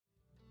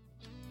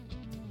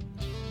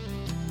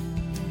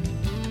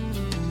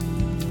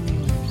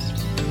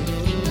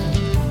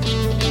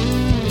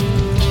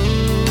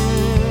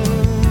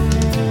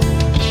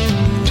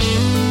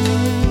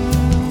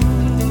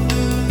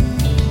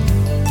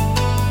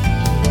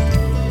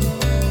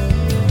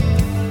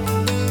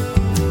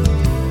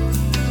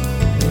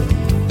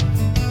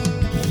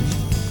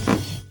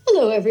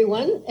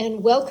everyone,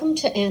 and welcome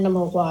to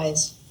Animal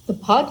Wise, the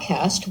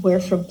podcast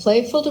where from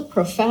playful to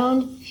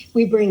profound,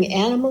 we bring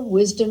animal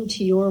wisdom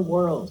to your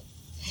world.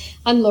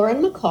 I'm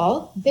Lauren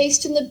McCall,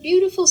 based in the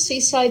beautiful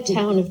seaside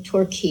town of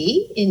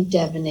Torquay in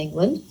Devon,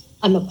 England.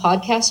 I'm a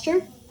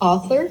podcaster,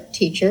 author,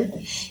 teacher,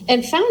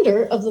 and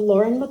founder of the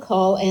Lauren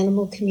McCall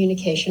Animal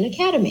Communication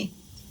Academy.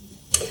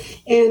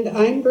 And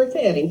I'm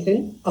Bertha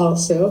Eddington,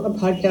 also a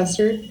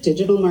podcaster,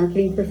 digital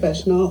marketing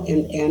professional,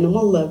 and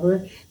animal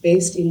lover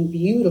based in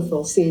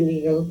beautiful San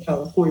Diego,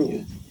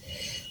 California.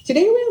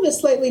 Today we have a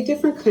slightly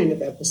different kind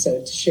of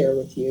episode to share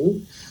with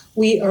you.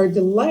 We are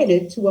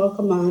delighted to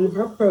welcome on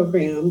our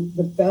program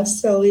the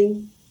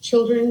best-selling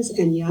children's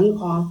and young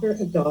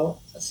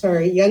adult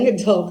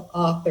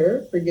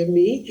author,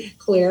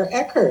 Claire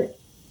Eckert.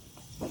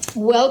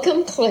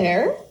 Welcome,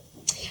 Claire.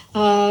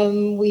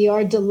 We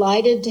are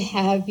delighted to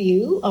have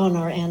you on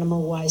our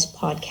Animal Wise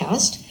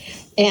podcast,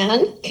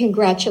 and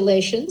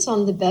congratulations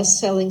on the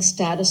best-selling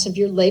status of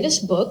your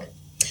latest book,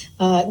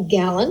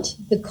 Gallant,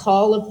 The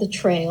Call of the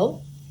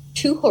Trail,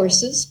 2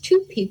 Horses, 2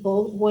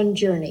 People, 1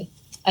 Journey.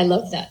 I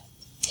love that.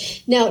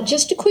 Now,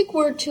 just a quick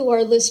word to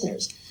our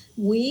listeners.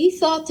 We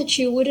thought that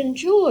you would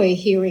enjoy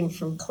hearing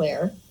from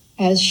Claire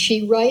as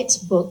she writes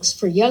books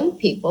for young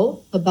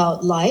people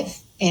about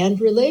life and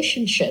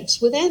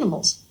relationships with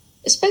animals,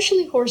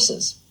 especially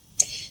horses.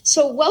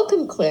 So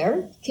welcome,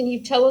 Claire. Can you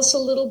tell us a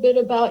little bit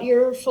about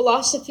your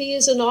philosophy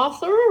as an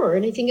author or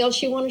anything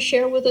else you want to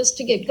share with us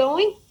to get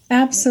going?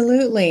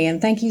 Absolutely.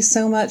 And thank you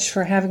so much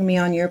for having me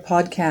on your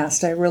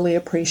podcast. I really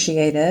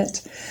appreciate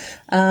it.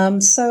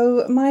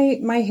 So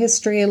my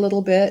history a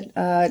little bit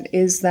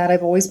is that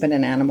I've always been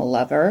an animal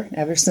lover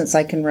ever since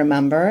I can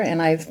remember.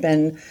 And I've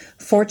been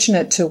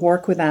fortunate to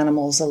work with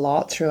animals a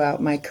lot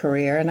throughout my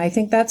career. And I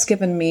think that's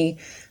given me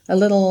a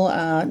little,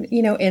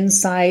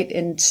 insight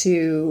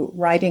into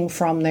writing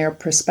from their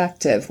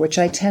perspective, which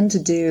I tend to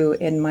do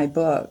in my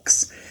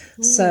books.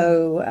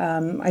 So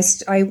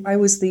I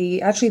was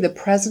the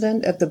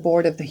president of the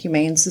board of the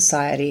Humane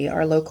Society,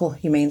 our local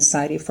Humane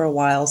Society, for a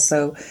while.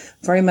 So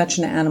very much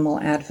an animal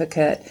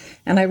advocate.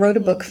 And I wrote a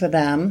book for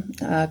them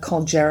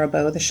called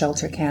Jerabo, the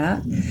Shelter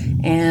Cat.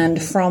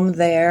 And from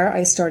there,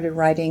 I started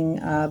writing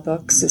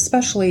books,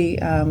 especially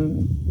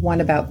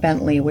one about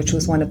Bentley, which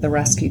was one of the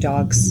rescue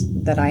dogs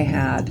that I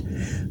had.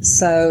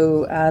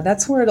 So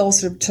that's where it all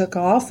sort of took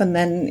off. And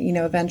then,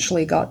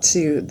 eventually got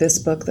to this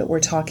book that we're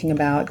talking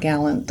about,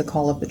 Gallant, The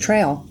Call of the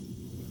Trail.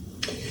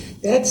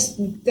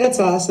 That's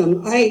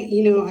awesome.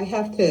 I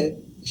have to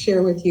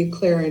share with you,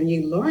 Claire, and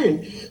you,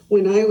 Lauren,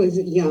 when I was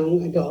a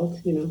young adult,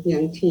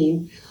 young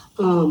teen,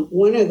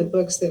 one of the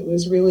books that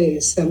was really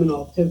a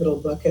seminal, pivotal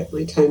book at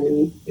my time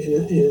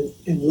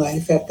in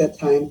life at that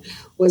time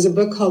was a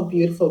book called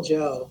Beautiful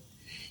Joe.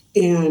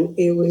 And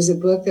it was a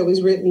book that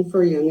was written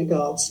for young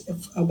adults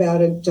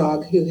about a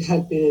dog who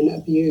had been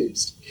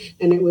abused.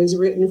 And it was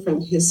written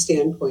from his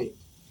standpoint.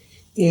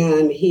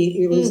 And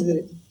it was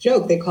the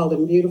joke, they called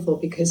him beautiful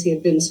because he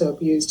had been so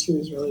abused, he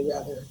was really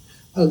rather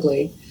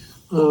ugly.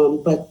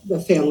 But the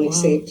family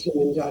saved him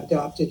and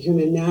adopted him.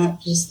 And that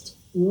just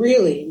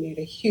really made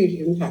a huge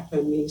impact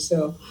on me.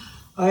 So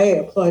I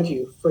applaud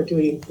you for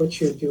doing what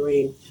you're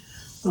doing.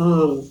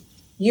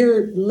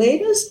 Your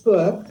latest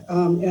book,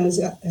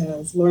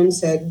 as Lauren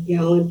said,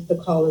 Gallant, The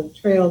Call of the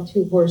Trail,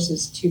 2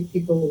 Horses, 2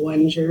 People,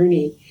 1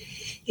 Journey,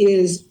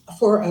 is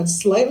for a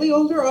slightly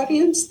older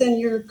audience than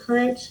your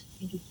current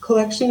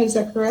collection. Is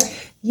that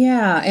correct?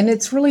 Yeah, and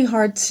it's really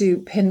hard to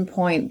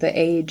pinpoint the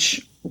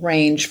age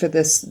range for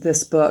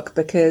this book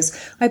because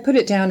I put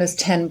it down as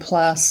 10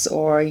 plus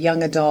or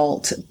young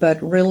adult, but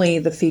really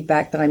the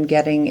feedback that I'm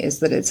getting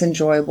is that it's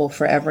enjoyable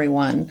for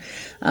everyone.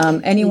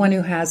 Anyone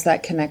who has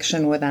that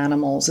connection with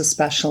animals,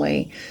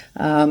 especially.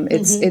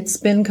 It's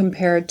been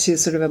compared to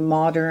sort of a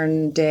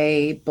modern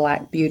day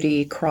Black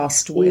Beauty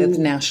crossed with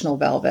National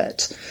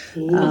Velvet.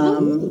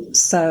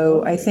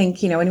 So I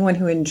think, anyone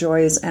who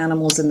enjoys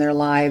animals in their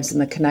lives and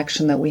the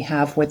connection that we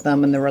have with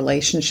them and the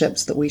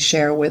relationships that we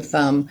share with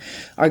them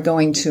are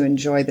going to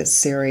enjoy this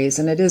series.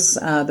 And it is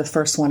the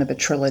first one of a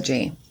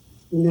trilogy.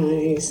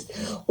 Nice.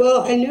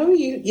 Well, I know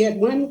at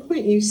one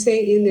point you say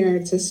in there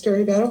it's a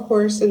story about a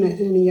horse and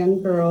a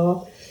young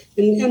girl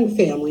and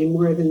family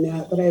more than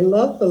that. But I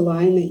love the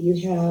line that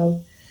you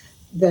have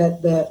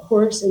that the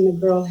horse and the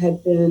girl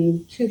had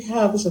been 2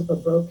 halves of a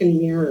broken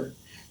mirror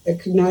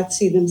that could not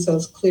see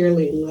themselves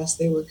clearly unless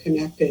they were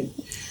connected.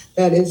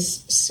 That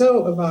is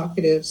so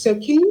evocative. So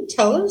can you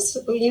tell us,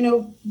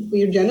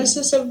 your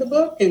genesis of the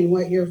book and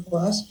what your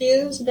philosophy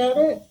is about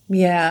it?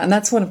 Yeah, and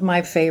that's one of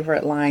my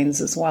favorite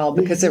lines as well,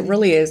 because it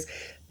really is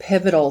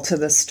pivotal to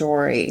the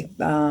story.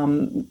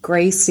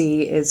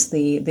 Gracie is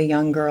the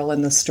young girl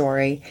in the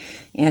story,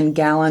 and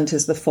Gallant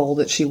is the foal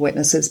that she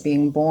witnesses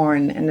being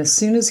born. And as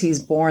soon as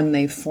he's born,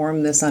 they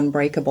form this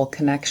unbreakable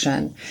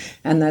connection.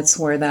 And that's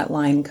where that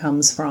line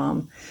comes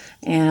from.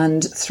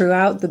 And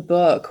throughout the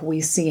book,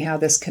 we see how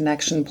this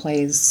connection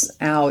plays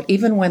out.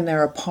 Even when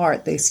they're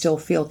apart, they still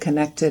feel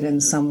connected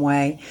in some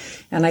way.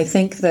 And I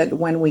think that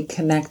when we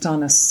connect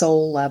on a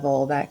soul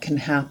level, that can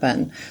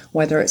happen,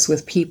 whether it's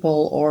with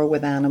people or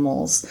with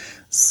animals.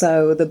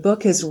 So the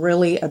book is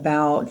really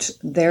about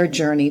their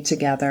journey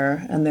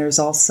together. And there's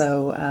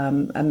also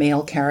a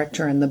male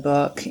character in the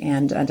book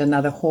and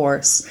another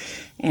horse.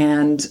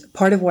 And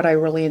part of what I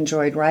really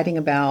enjoyed writing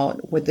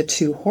about with the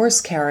two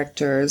horse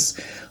characters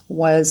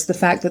was the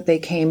fact that they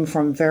came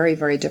from very,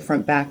 very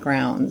different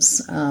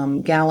backgrounds.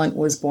 Gallant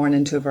was born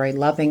into a very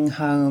loving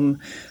home,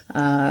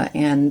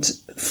 and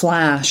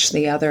Flash,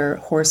 the other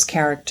horse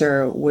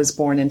character, was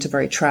born into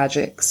very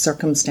tragic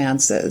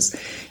circumstances.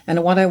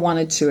 And what I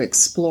wanted to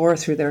explore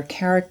through their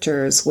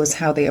characters was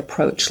how they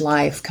approach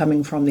life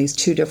coming from these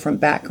two different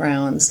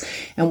backgrounds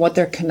and what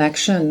their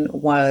connection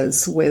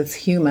was with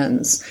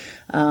humans.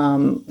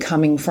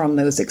 Coming from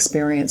those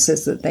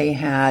experiences that they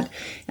had.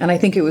 And I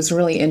think it was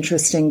really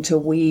interesting to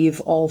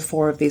weave all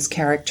four of these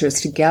characters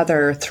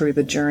together through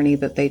the journey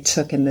that they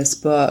took in this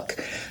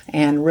book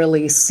and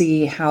really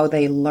see how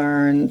they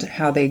learned,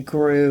 how they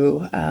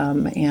grew,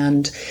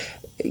 and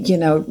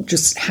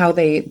just how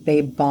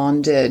they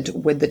bonded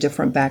with the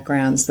different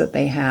backgrounds that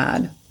they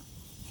had.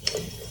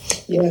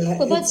 Yeah,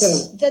 well,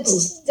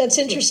 that's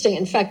interesting.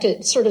 In fact,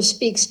 it sort of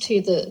speaks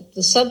to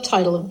the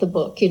subtitle of the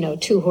book,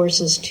 Two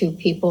Horses, Two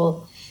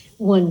People,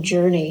 One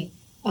Journey.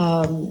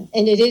 And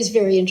it is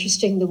very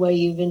interesting the way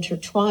you've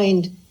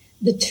intertwined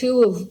the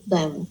two of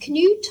them. Can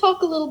you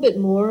talk a little bit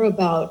more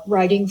about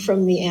writing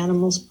from the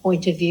animal's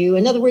point of view?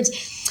 In other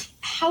words,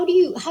 how do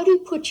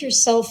you put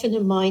yourself in a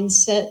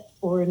mindset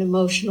or an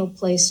emotional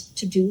place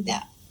to do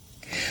that?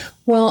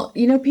 Well,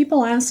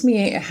 people ask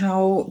me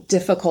how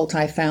difficult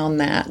I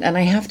found that. And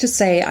I have to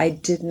say, I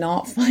did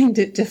not find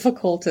it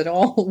difficult at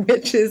all,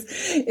 which is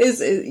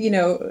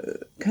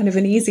kind of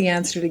an easy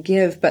answer to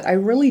give. But I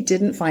really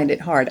didn't find it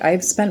hard.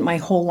 I've spent my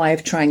whole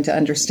life trying to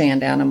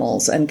understand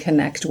animals and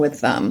connect with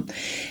them.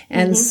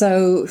 And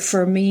so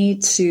for me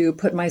to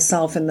put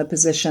myself in the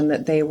position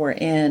that they were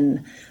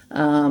in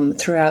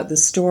throughout the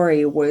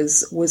story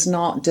was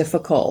not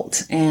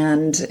difficult.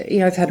 And,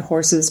 I've had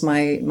horses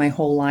my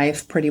whole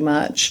life pretty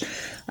much.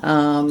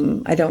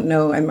 I don't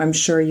know. I'm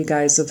sure you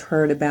guys have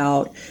heard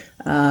about,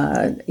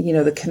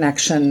 the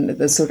connection,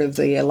 the sort of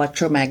the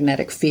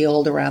electromagnetic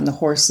field around the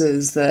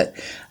horses that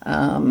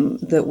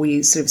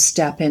we sort of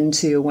step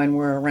into when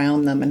we're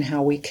around them and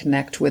how we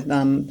connect with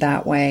them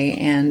that way.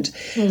 And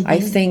I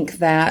think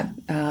that,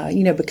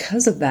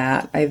 because of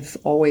that, I've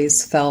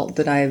always felt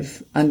that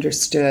I've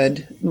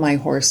understood my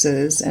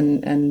horses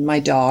and my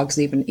dogs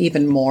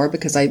even more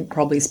because I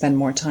probably spend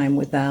more time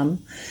with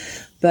them.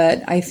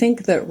 But I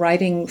think that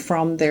writing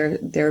from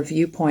their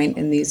viewpoint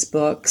in these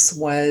books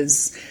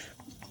was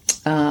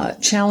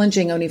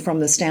challenging only from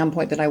the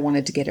standpoint that I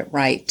wanted to get it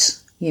right.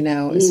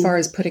 As far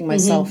as putting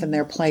myself in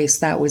their place,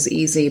 that was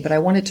easy. But I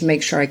wanted to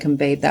make sure I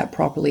conveyed that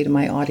properly to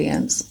my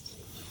audience.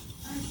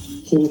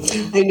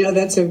 I know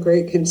that's of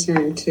great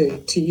concern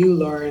to you,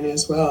 Lauren,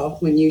 as well.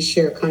 When you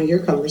share kind of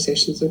your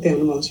conversations with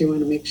animals, you want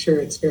to make sure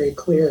it's very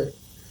clear.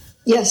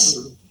 Yes.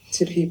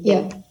 To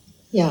people.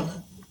 Yeah.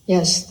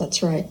 Yes,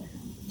 that's right.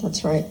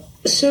 That's right.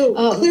 So,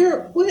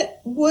 Claire,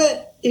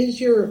 what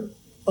is your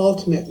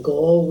ultimate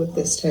goal with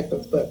this type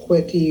of book?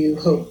 What do you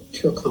hope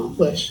to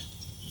accomplish?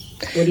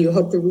 What do you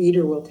hope the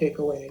reader will take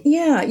away?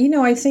 Yeah,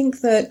 I think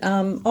that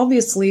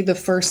obviously the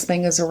first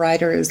thing as a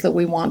writer is that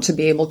we want to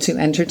be able to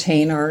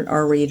entertain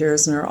our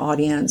readers and our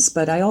audience.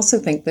 But I also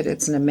think that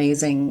it's an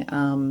amazing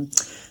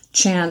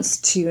chance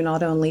to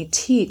not only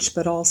teach,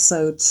 but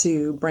also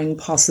to bring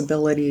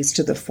possibilities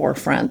to the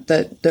forefront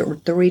that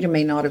the reader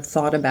may not have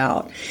thought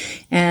about.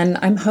 And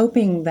I'm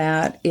hoping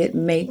that it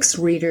makes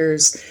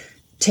readers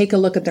take a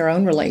look at their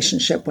own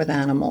relationship with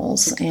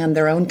animals and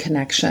their own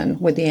connection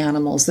with the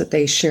animals that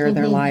they share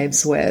their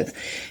lives with,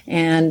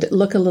 and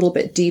look a little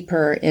bit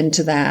deeper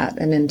into that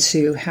and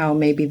into how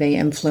maybe they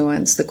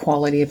influence the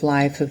quality of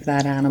life of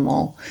that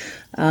animal.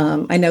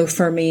 I know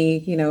for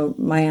me,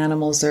 my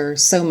animals are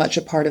so much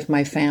a part of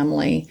my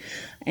family,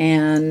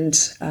 and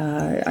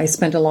I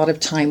spend a lot of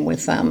time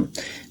with them.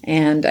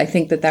 And I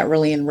think that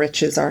really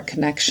enriches our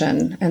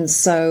connection. And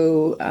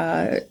so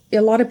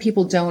a lot of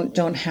people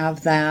don't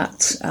have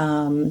that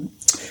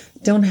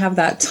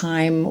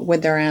time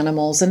with their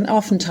animals, and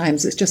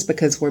oftentimes it's just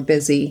because we're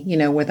busy,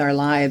 with our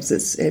lives.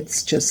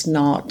 It's just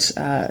not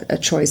a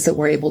choice that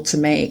we're able to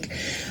make.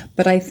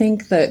 But I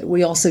think that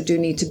we also do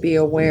need to be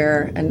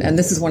aware, and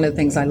this is one of the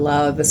things I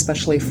love,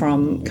 especially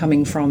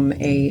coming from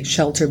a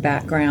shelter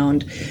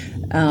background.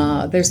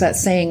 There's that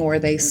saying where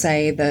they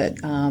say that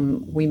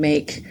we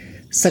make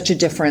such a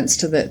difference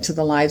to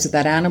the lives of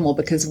that animal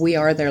because we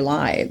are their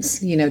lives.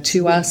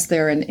 To us,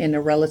 they're in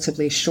a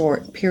relatively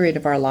short period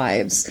of our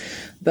lives,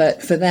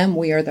 but for them,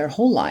 we are their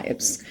whole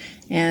lives.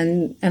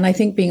 And I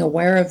think being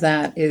aware of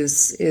that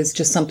is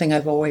just something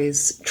I've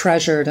always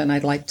treasured, and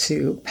I'd like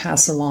to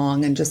pass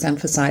along and just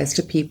emphasize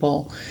to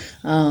people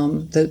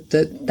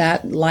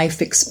that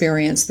life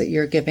experience that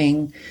you're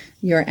giving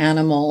your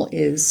animal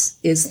is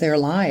their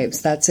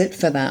lives. That's it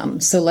for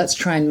them. So let's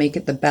try and make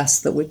it the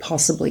best that we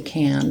possibly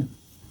can.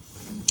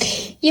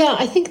 Yeah,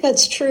 I think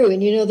that's true.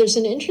 And, there's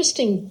an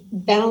interesting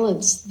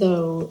balance,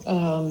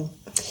 though,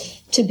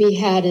 to be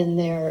had in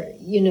there.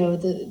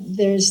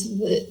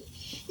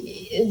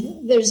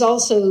 There's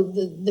also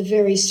the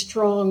very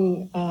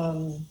strong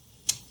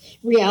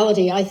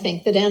reality, I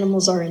think, that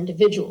animals are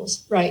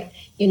individuals, right?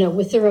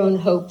 With their own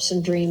hopes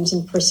and dreams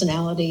and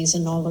personalities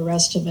and all the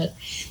rest of it.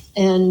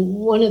 And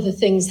one of the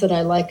things that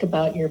I like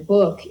about your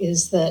book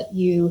is that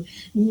you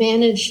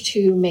manage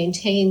to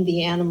maintain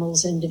the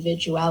animal's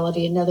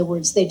individuality. In other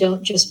words, they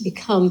don't just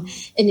become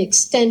an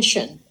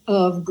extension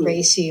of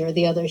Gracie or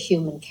the other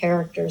human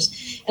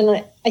characters.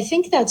 And I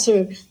think that's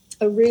a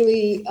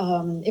really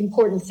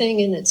important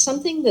thing, and it's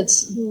something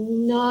that's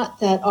not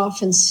that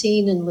often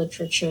seen in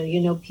literature.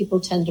 People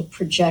tend to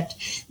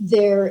project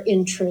their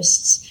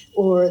interests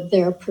or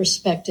their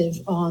perspective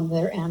on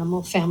their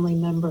animal family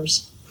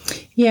members.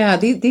 Yeah,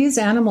 these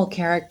animal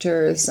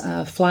characters,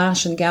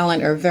 Flash and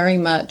Gallant, are very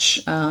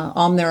much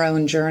on their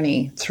own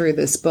journey through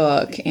this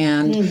book.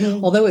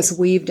 And although it's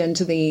weaved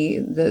into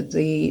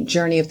the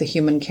journey of the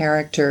human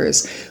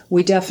characters,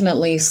 we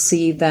definitely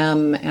see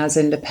them as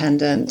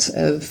independent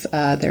of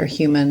their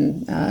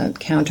human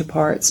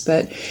counterparts.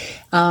 But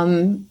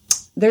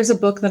there's a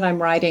book that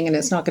I'm writing, and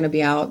it's not going to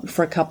be out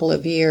for a couple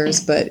of years,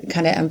 but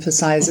kind of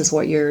emphasizes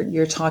what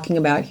you're talking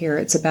about here.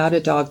 It's about a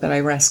dog that I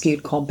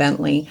rescued called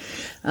Bentley.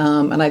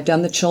 And I've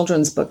done the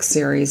children's book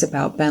series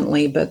about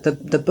Bentley, but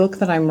the book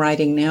that I'm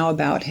writing now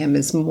about him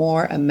is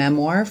more a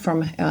memoir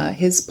from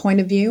his point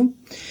of view.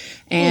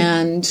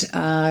 And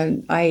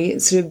I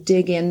sort of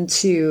dig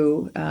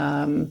into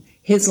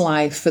his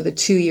life for the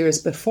 2 years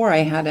before I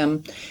had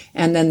him,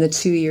 and then the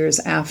 2 years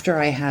after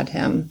I had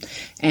him,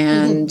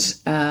 and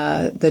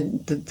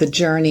the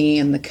journey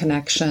and the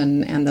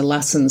connection and the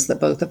lessons that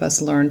both of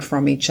us learned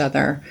from each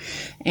other.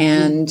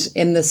 And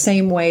in the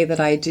same way that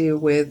I do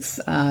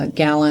with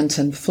Gallant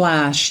and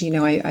Flash,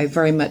 I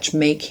very much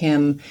make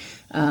him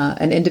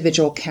an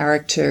individual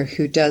character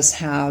who does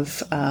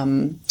have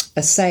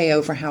a say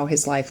over how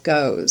his life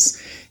goes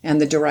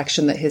and the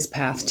direction that his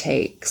path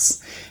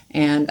takes.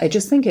 And I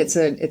just think it's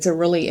a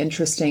really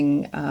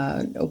interesting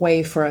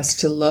way for us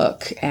to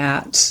look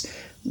at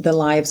the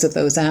lives of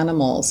those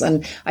animals.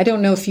 And I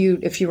don't know if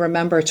you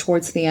remember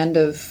towards the end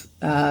of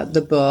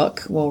the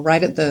book, well,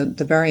 right at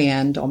the very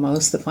end,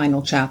 almost the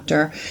final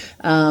chapter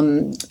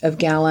of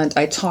Gallant,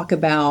 I talk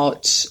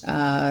about,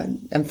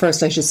 and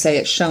first I should say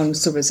it's shown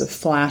sort of as a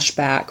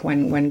flashback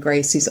when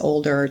Gracie's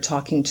older,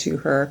 talking to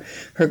her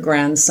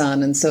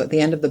grandson. And so at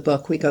the end of the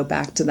book, we go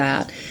back to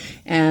that.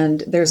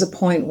 And there's a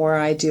point where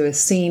I do a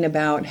scene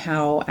about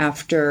how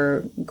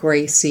after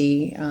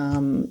Gracie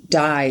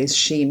dies,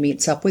 she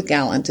meets up with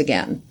Gallant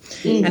again.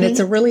 And it's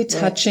a really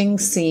touching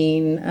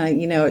scene.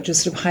 It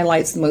just sort of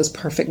highlights the most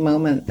perfect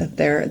moment of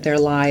their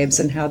lives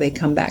and how they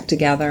come back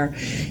together.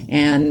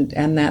 And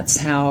that's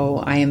how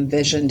I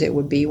envisioned it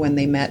would be when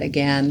they met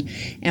again.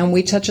 And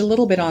we touch a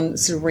little bit on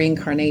sort of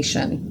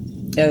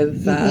reincarnation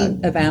of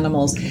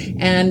animals.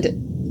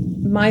 And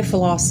my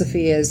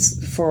philosophy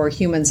is for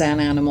humans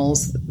and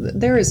animals,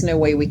 there is no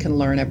way we can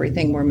learn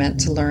everything we're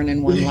meant to learn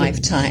in one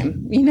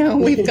lifetime.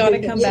 We've got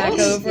to come back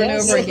over and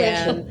over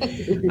again.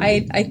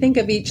 I think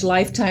of each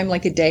lifetime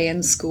like a day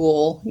in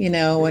school,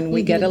 and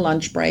we get a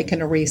lunch break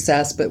and a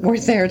recess, but we're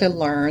there to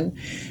learn.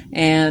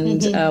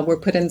 And we're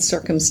put in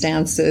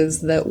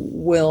circumstances that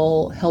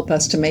will help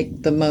us to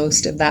make the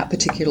most of that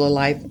particular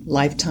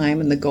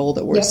lifetime and the goal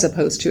that we're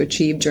supposed to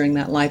achieve during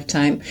that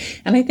lifetime.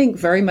 And I think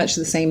very much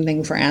the same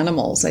thing for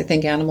animals. I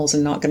think animals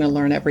are not going to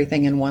learn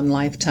everything in one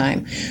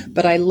lifetime.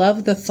 But I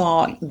love the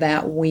thought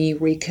that we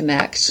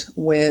reconnect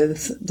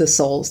with the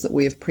souls that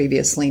we have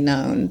previously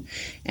known.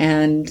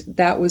 And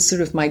that was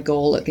sort of my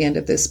goal at the end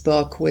of this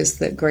book, was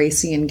that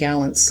Gracie and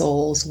Gallant's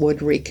souls would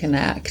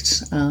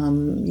reconnect,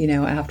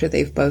 after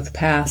they've both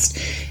passed.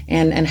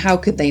 And how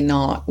could they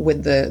not,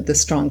 with the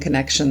strong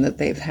connection that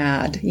they've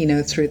had,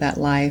 through that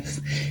life.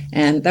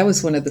 And that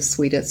was one of the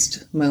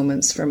sweetest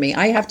moments for me.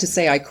 I have to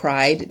say I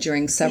cried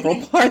during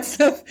several parts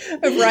of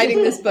writing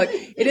this book.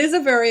 It is a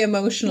very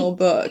emotional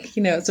book.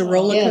 It's a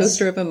roller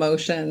coaster of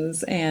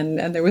emotions. And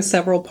there were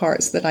several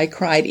parts that I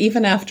cried,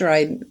 even after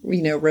I,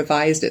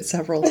 revised it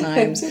several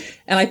times.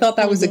 And I thought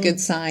that was a good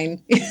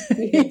sign.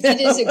 It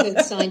is a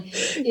good sign.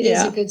 It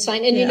is a good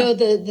sign. And,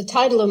 the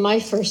title of my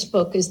first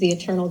book is The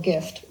Eternal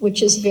Gift,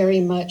 which is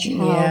very much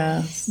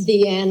how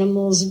the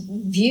animals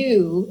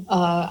view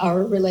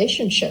our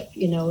relationship.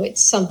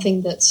 It's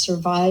something that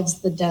survives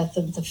the death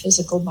of the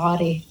physical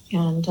body.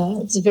 And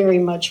it's very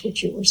much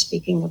what you were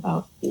speaking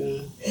about.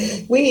 Yeah.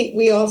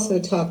 We also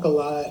talk a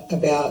lot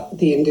about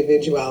the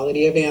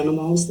individuality of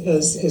animals,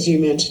 as you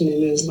mentioned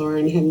and as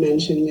Lauren had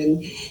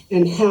mentioned,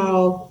 and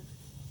how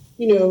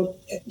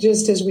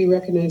just as we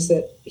recognize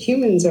that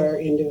humans are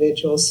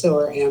individuals, so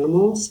are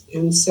animals.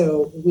 And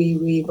so we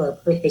weave our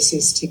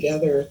purposes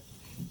together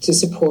to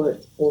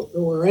support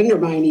or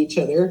undermine each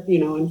other,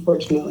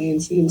 unfortunately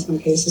in some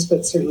cases,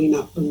 but certainly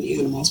not from the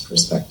animal's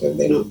perspective.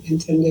 They don't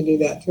intend to do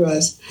that to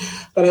us.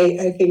 But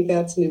I think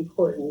that's an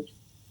important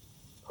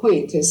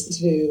point, is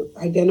to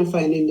identify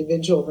an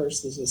individual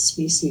versus a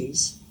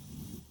species.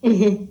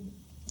 Mm-hmm.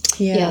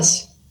 Yeah.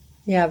 Yes.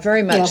 Yeah,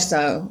 very much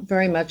so.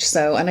 Very much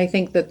so. And I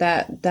think that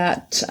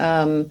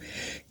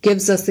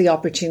gives us the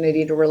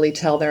opportunity to really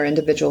tell their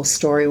individual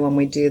story when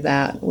we do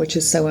that, which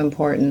is so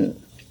important.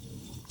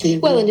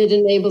 Well, and it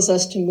enables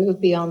us to move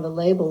beyond the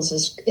labels,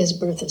 as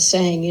Bertha's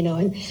saying,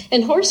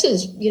 and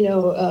horses,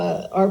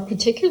 are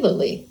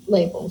particularly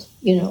labeled.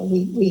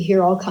 We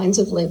hear all kinds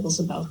of labels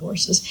about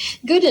horses,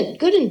 good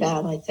and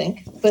bad, I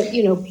think. But,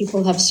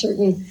 people have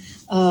certain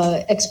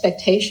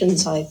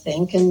expectations, I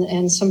think,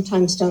 and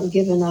sometimes don't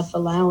give enough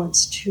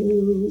allowance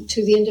to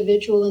the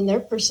individual and their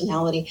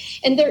personality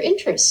and their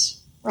interests.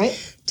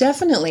 Right?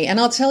 Definitely. And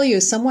I'll tell you,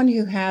 someone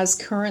who has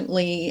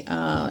currently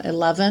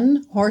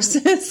 11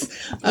 horses,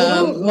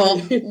 well,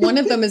 one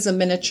of them is a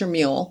miniature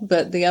mule,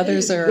 but the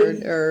others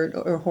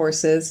are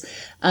horses.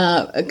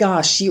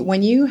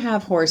 When you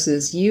have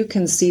horses, you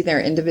can see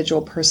their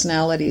individual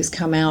personalities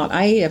come out.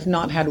 I have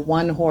not had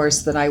one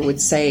horse that I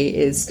would say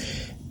is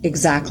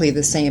exactly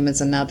the same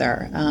as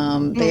another.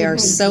 They are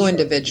so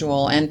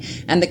individual, and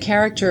the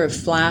character of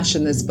Flash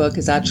in this book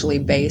is actually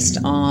based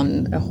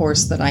on a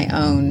horse that I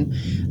own.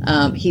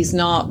 He's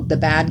not the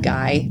bad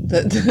guy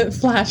that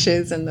Flash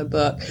is in the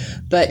book,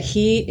 but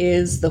he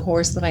is the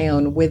horse that I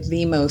own with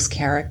the most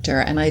character,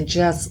 and I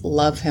just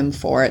love him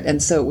for it.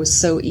 And so it was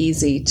so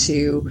easy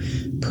to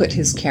put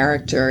his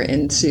character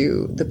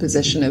into the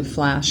position of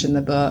Flash in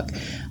the book.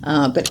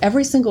 But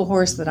every single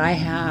horse that I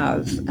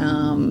have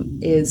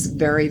is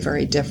very,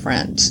 very different,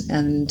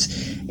 and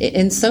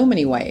in so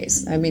many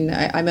ways. I mean,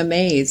 I'm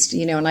amazed,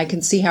 and I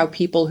can see how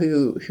people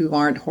who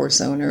aren't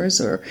horse owners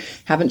or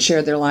haven't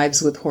shared their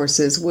lives with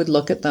horses would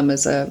look at them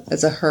as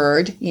a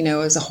herd,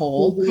 as a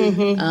whole.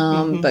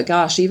 But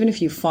gosh, even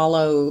if you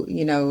follow,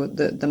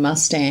 the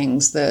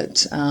Mustangs,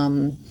 that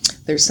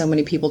there's so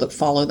many people that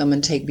follow them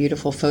and take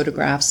beautiful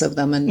photographs of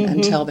them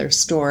and tell their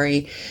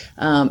story.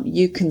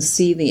 You can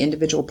see the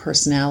individual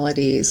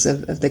personalities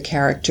of the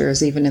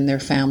characters, even in their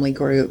family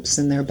groups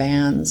and their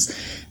bands.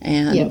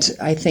 And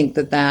I think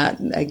that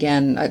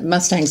again,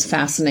 Mustangs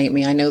fascinate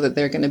me. I know that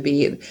they're going to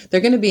be a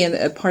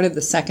part of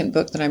the second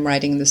book that I'm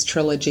writing in this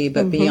trilogy.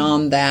 But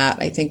beyond that,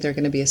 I think they're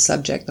going to be a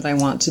subject that I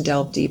want to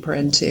delve deeper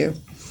into.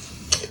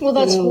 Well,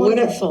 that's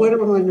wonderful. What a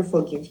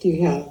wonderful gift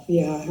you have.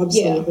 Yeah,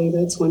 absolutely. Yeah.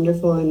 That's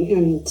wonderful.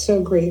 And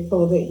so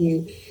grateful that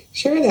you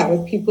share that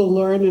with people.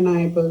 Lauren and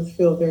I both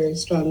feel very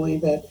strongly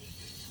that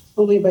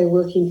only by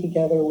working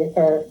together with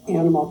our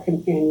animal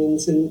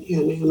companions and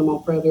animal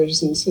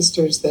brothers and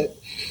sisters that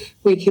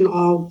we can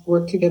all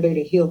work together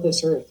to heal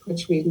this earth,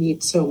 which we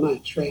need so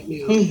much right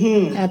now.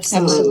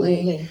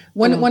 Absolutely.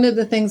 One of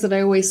the things that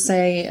I always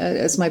say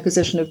as my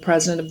position of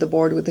president of the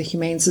board with the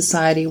Humane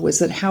Society was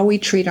that how we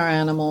treat our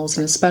animals,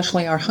 and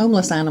especially our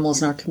homeless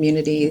animals in our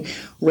community,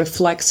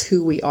 reflects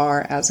who we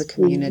are as a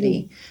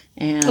community.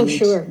 And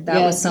that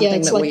was something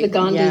it's that like the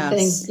Gandhi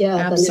thing. Yeah,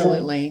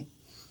 absolutely.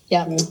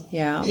 Yeah,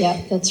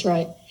 that's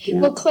right. Yeah.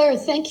 Well, Claire,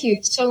 thank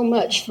you so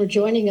much for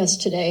joining us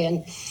today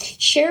and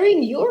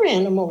sharing your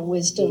animal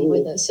wisdom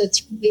with us.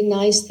 It's really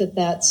nice that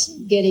that's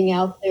getting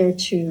out there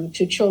to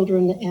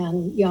children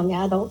and young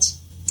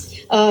adults.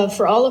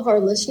 For all of our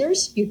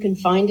listeners, you can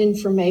find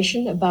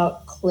information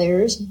about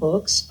Claire's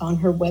books on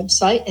her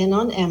website and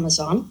on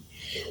Amazon.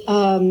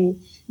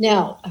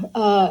 Now,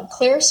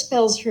 Claire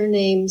spells her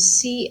name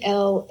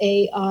Claire,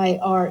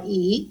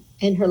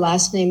 and her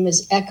last name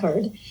is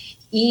Eckard.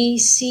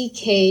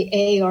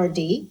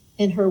 Eckard,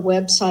 and her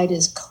website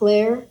is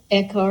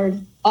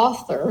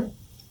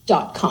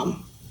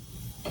claireeckardauthor.com.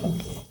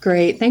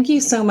 Great. Thank you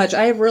so much.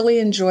 I have really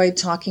enjoyed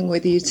talking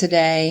with you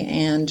today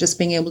and just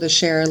being able to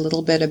share a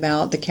little bit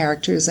about the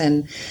characters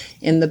in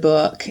the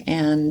book,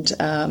 and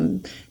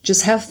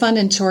just have fun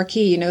in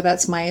Torquay.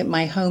 That's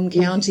my home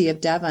county of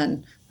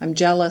Devon. I'm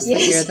jealous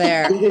that you're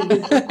there.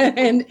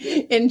 And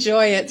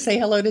enjoy it. Say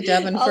hello to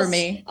Devon for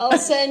me. I'll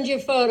send you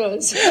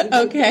photos.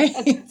 Okay.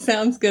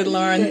 Sounds good,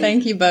 Lauren.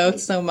 Thank you both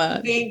so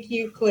much. Thank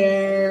you,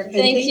 Claire. And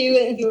thank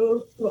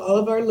you to all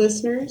of our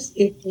listeners.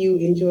 If you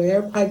enjoy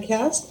our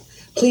podcast,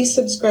 please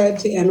subscribe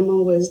to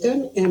Animal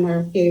Wisdom and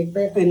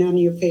on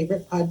your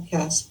favorite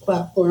podcast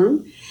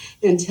platform,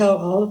 and tell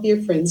all of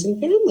your friends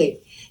and family.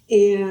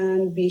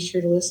 And be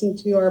sure to listen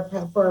to our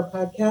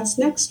podcast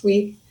next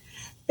week.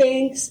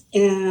 Thanks,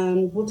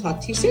 and we'll talk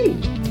to you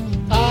soon.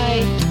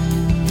 Bye.